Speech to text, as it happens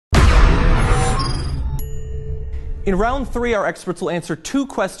In round 3, our experts will answer 2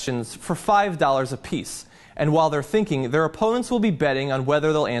 questions for $5 apiece. And while they're thinking, their opponents will be betting on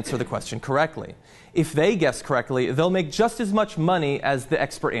whether they'll answer the question correctly. If they guess correctly, they'll make just as much money as the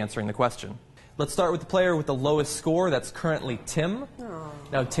expert answering the question. Let's start with the player with the lowest score. That's currently Tim.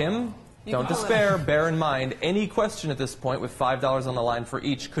 Now, Tim, don't despair. Bear in mind, any question at this point with $5 on the line for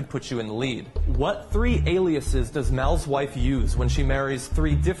each could put you in the lead. What 3 aliases does Mal's wife use when she marries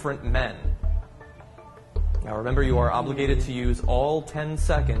 3 different men? Now remember, you are obligated to use all 10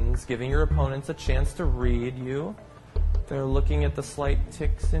 seconds, giving your opponents a chance to read you. They're looking at the slight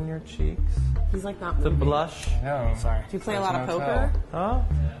ticks in your cheeks. He's like not moving. The blush. No, sorry. Do you play a lot of poker? Oh,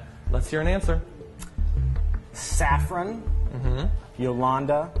 let's hear an answer. Saffron,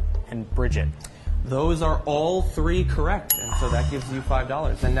 Yolanda, and Bridget. Those are all 3 correct, and so that gives you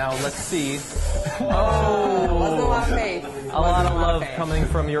 $5. And now let's see. Oh, Wasn't a lot of faith. A lot of love coming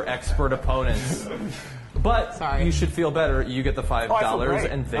from your expert opponents. But you should feel better. You get the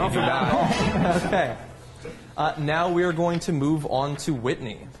 $5, and they do not. Okay. Now we're going to move on to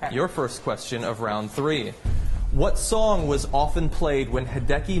Whitney. Your first question of round 3. What song was often played when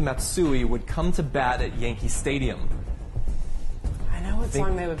Hideki Matsui would come to bat at Yankee Stadium? I know what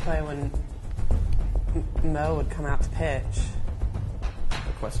song they would play when Mo would come out to pitch.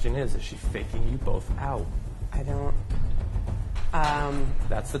 The question is she faking you both out? I don't.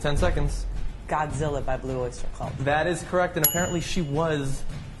 That's the 10 seconds. Godzilla by Blue Oyster Cult. That is correct, and apparently she was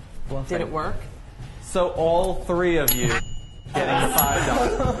bluffing. Did it work? So all 3 of you getting the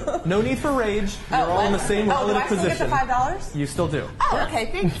 $5. No need for rage. You're all in the same relative position. Do I still get the $5? You still do. Oh, okay.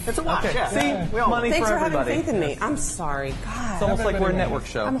 Thanks. It's a wash. Okay. Yeah. See, money Thanks for for having everybody. faith in me. I'm sorry. God. It's almost like we're a network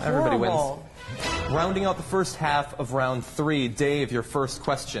show. Everybody horrible. wins. Rounding out the first half of round 3, Dave, your first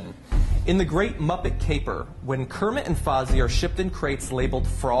question. In the Great Muppet Caper, when Kermit and Fozzie are shipped in crates labeled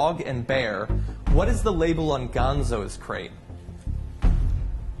Frog and Bear, what is the label on Gonzo's crate?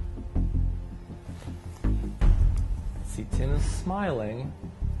 See, Tim is smiling.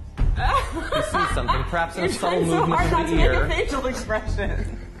 You see something, perhaps in a subtle movement of the ear. Make a facial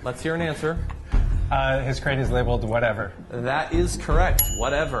expression. Let's hear an answer. His crate is labeled whatever. That is correct.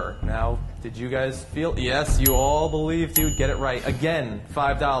 Whatever. Now, did you guys feel? Yes, you all believed he would get it right. Again,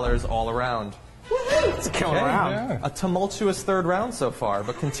 $5 all around. It's going around. Yeah. A tumultuous 3rd round so far,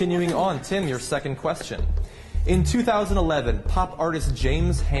 but continuing on, Tim, your second question. In 2011, pop artist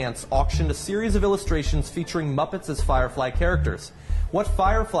James Hance auctioned a series of illustrations featuring Muppets as Firefly characters. What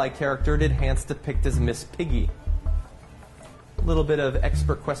Firefly character did Hance depict as Miss Piggy? A little bit of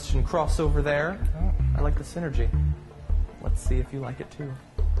expert question crossover there. I like the synergy. Let's see if you like it too.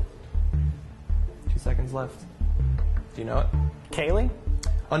 2 seconds left. Do you know it? Kaylee?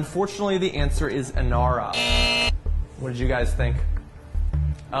 Unfortunately, the answer is Inara. What did you guys think?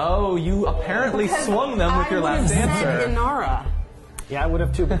 Oh, you apparently swung them with your last answer. Inara. Yeah, I would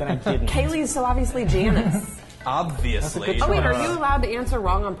have too, but then I didn't. Kaylee's so obviously Janice. Obviously. Oh wait, are you allowed to answer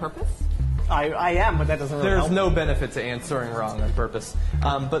wrong on purpose? I am, but that doesn't really help. There's no benefit to answering wrong on purpose.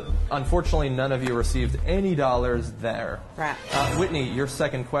 But unfortunately, none of you received any dollars there. Right. Whitney, your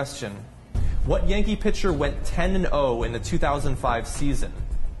second question. What Yankee pitcher went 10-0 in the 2005 season?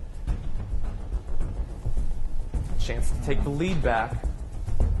 Chance to take the lead back.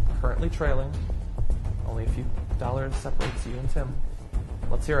 Currently trailing. Only a few dollars separates you and Tim.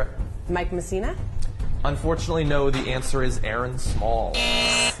 Let's hear it. Mike Messina? Unfortunately, no. The answer is Aaron Small.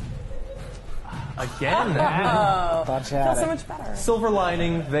 Again. Oh, feels so much better. Silver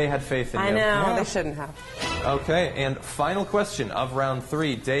lining, they had faith in you. I know, they shouldn't have. Okay, and final question of round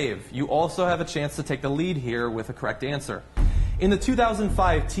 3. Dave, you also have a chance to take the lead here with a correct answer. In the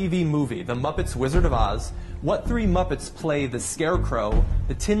 2005 TV movie, The Muppets Wizard of Oz, what 3 Muppets play the Scarecrow,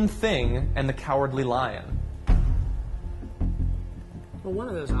 the Tin Thing, and the Cowardly Lion? Well, one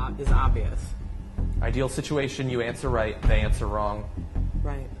of those is obvious. Ideal situation, you answer right, they answer wrong.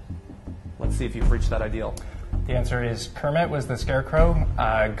 Right. Let's see if you've reached that ideal. The answer is Kermit was the Scarecrow,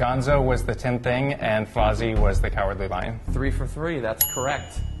 Gonzo was the Tin Thing, and Fozzie was the Cowardly Lion. 3 for 3, that's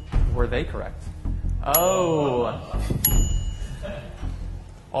correct. Were they correct? Oh.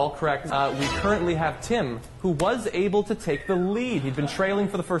 All correct. We currently have Tim, who was able to take the lead. He'd been trailing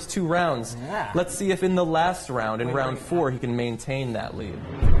for the first 2 rounds. Yeah. Let's see if in the last round, in round 4, he can maintain that lead.